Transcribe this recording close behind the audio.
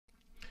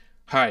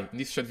Hi, in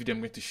this short video, I'm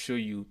going to show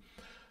you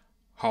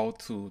how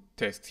to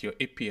test your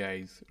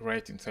APIs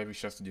right inside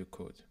Visual Studio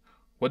Code.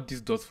 What this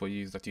does for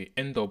you is that you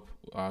end up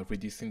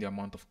reducing the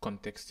amount of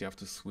context you have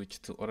to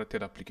switch to other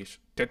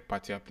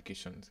third-party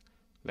applications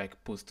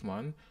like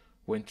Postman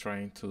when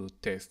trying to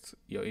test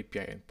your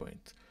API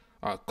endpoint.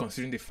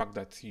 Considering the fact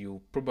that you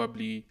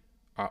probably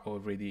are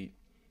already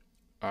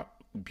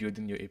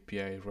building your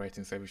API right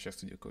inside Visual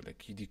Studio Code,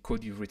 like the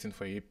code you've written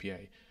for your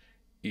API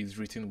is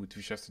written with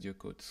Visual Studio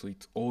Code, so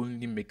it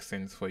only makes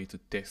sense for you to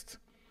test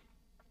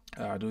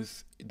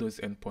those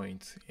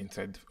endpoints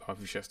inside our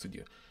Visual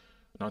Studio.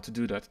 Now, to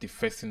do that, the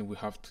first thing we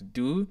have to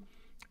do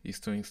is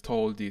to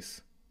install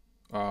this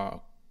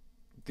third-party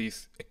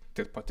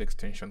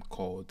extension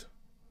called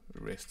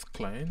REST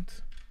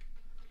Client.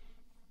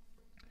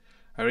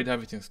 I already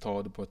have it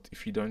installed, but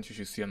if you don't, you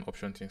should see an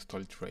option to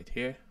install it right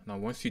here. Now,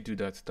 once you do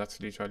that,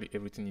 that's literally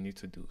everything you need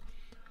to do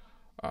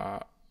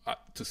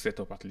to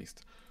set up at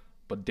least.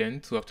 But then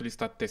to actually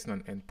start testing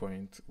an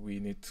endpoint, we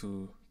need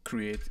to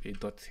create a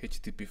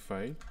 .http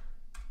file.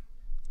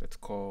 Let's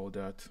call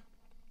that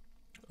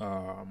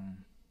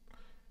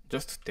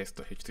just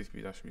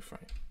test.http. That should be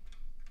fine.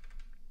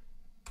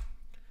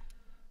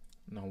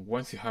 Now,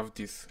 once you have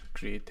this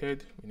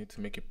created, we need to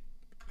make a,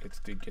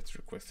 let's do get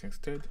request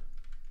instead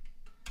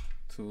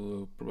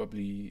to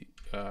probably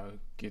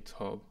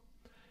GitHub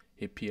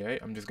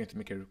API. I'm just going to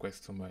make a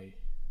request to my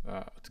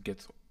to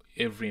get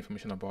every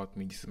information about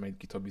me. This is my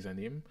GitHub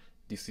username.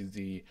 This is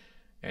the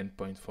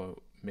endpoint for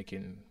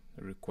making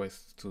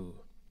requests to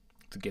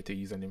get a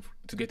username,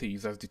 to get a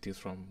user's details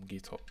from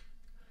GitHub.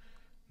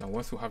 Now,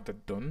 once we have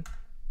that done,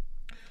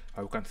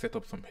 we can set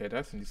up some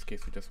headers. In this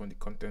case, we just want the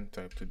content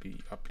type to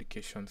be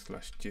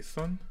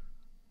application/JSON,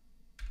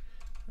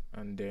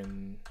 and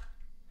then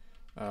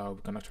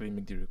we can actually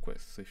make the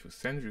request. So if you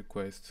send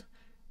request,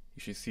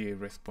 you should see a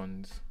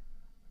response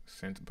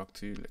sent back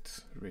to you.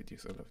 Let's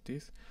reduce all of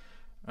this.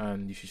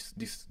 And you should,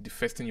 the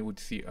first thing you would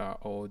see are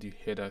all the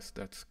headers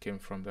that came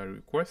from that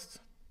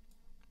request.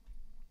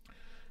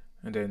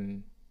 And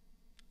then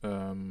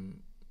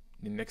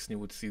the next thing you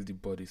would see is the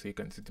body. So you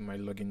can see my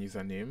login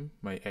username,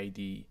 my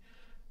ID,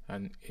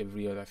 and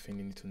every other thing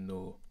you need to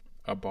know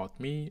about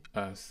me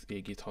as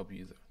a GitHub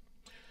user.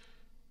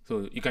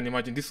 So you can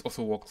imagine this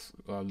also works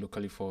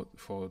locally for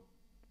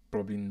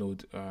probably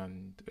Node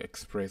and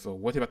Express or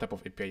whatever type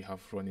of API you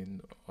have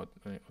running on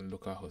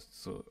localhost.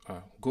 So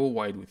go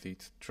wide with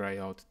it, try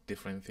out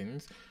different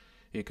things.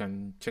 You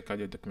can check out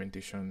your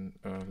documentation.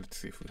 Let's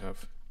see if we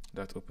have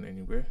that open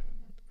anywhere.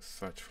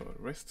 Search for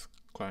REST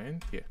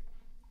client here.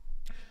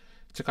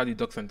 Check out the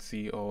docs and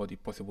see all the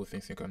possible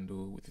things you can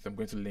do with it. I'm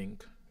going to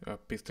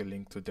paste a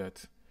link to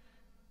that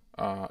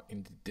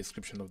in the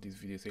description of this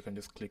video, so you can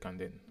just click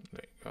and then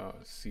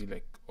see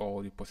like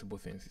all the possible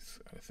things.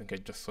 I think I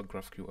just saw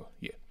GraphQL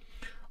here.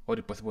 All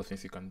the possible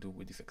things you can do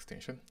with this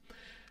extension.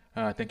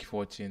 Thank you for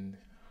watching.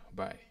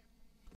 Bye.